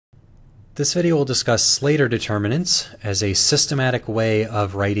This video will discuss Slater determinants as a systematic way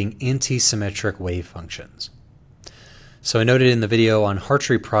of writing antisymmetric wave functions. So I noted in the video on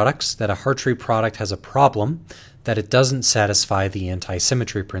Hartree products that a Hartree product has a problem that it doesn't satisfy the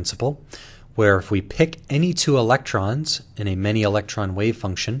antisymmetry principle, where if we pick any two electrons in a many electron wave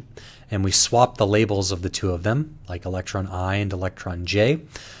function and we swap the labels of the two of them, like electron I and electron J,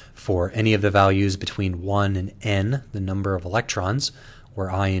 for any of the values between 1 and n, the number of electrons, where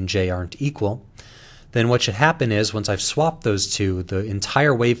I and J aren't equal, then what should happen is once I've swapped those two, the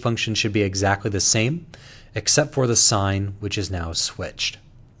entire wave function should be exactly the same, except for the sign, which is now switched.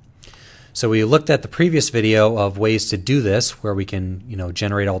 So we looked at the previous video of ways to do this, where we can,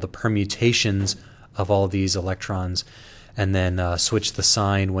 generate all the permutations of all of these electrons and then switch the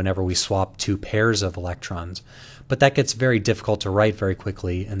sign whenever we swap two pairs of electrons. But that gets very difficult to write very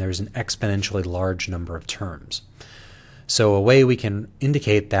quickly, and there's an exponentially large number of terms. So a way we can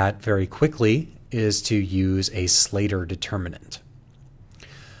indicate that very quickly is to use a Slater determinant.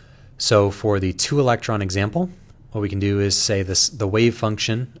 So for the 2-electron example, what we can do is say the wave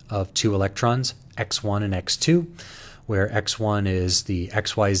function of two electrons, x1 and x2, where x1 is the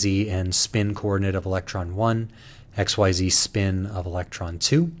xyz and spin coordinate of electron 1, xyz spin of electron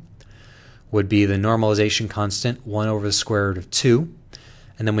 2, would be the normalization constant 1 over the square root of 2.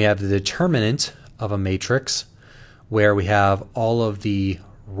 And then we have the determinant of a matrix, where we have all of the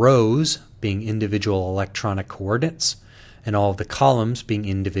rows being individual electronic coordinates and all of the columns being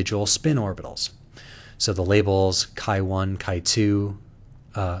individual spin orbitals. So the labels chi1, chi2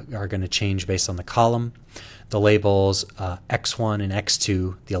 are going to change based on the column. The labels x1 and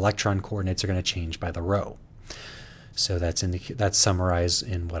x2, the electron coordinates, are going to change by the row. So that's summarized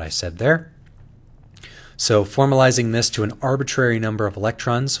in what I said there. So formalizing this to an arbitrary number of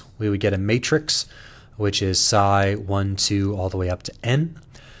electrons, we would get a matrix which is psi 1, 2, all the way up to n.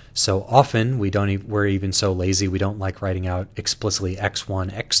 So often we're even so lazy we don't like writing out explicitly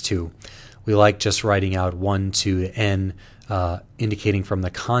x1, x2. We like just writing out 1, 2 to n, indicating from the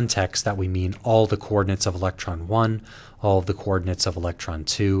context that we mean all the coordinates of electron 1, all of the coordinates of electron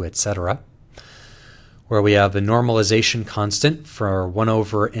 2, etc. Where we have the normalization constant for 1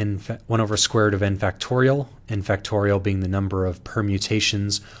 over square root of n factorial being the number of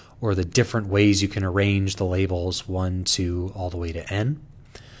permutations or the different ways you can arrange the labels 1, 2, all the way to n.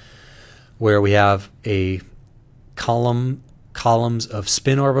 Where we have a columns of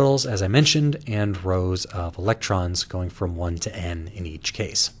spin orbitals, as I mentioned, and rows of electrons going from 1 to n in each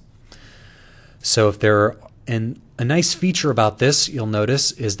case. So if a nice feature about this, you'll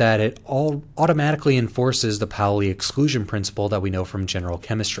notice, is that it all automatically enforces the Pauli exclusion principle that we know from general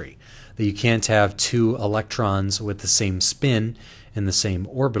chemistry, that you can't have two electrons with the same spin in the same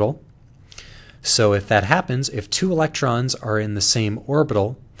orbital. So if that happens, if two electrons are in the same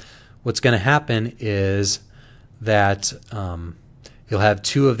orbital, what's going to happen is that you'll have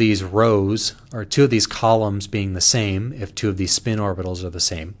two of these rows, or two of these columns being the same if two of these spin orbitals are the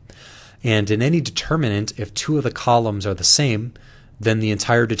same. And in any determinant, if two of the columns are the same, then the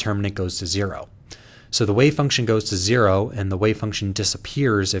entire determinant goes to 0. So the wave function goes to 0, and the wave function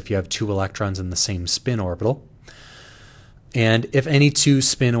disappears if you have two electrons in the same spin orbital. And if any two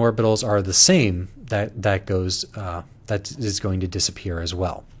spin orbitals are the same, that is going to disappear as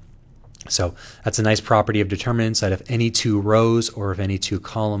well. So that's a nice property of determinants, that if any two rows or if any two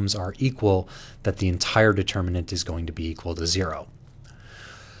columns are equal, that the entire determinant is going to be equal to 0.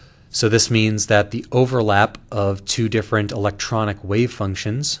 So this means that the overlap of two different electronic wave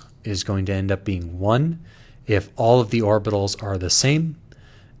functions is going to end up being 1 if all of the orbitals are the same,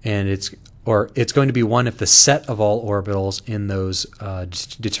 and it's going to be 1 if the set of all orbitals in those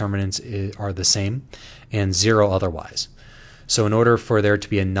determinants are the same, and 0 otherwise. So in order for there to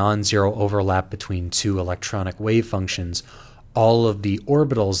be a non-zero overlap between two electronic wave functions, all of the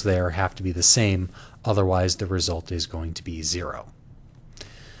orbitals there have to be the same, otherwise the result is going to be 0.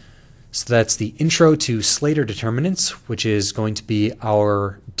 So that's the intro to Slater determinants, which is going to be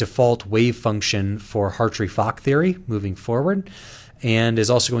our default wave function for Hartree-Fock theory moving forward, and is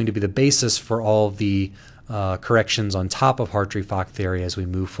also going to be the basis for all of the corrections on top of Hartree-Fock theory as we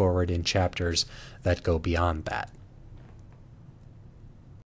move forward in chapters that go beyond that.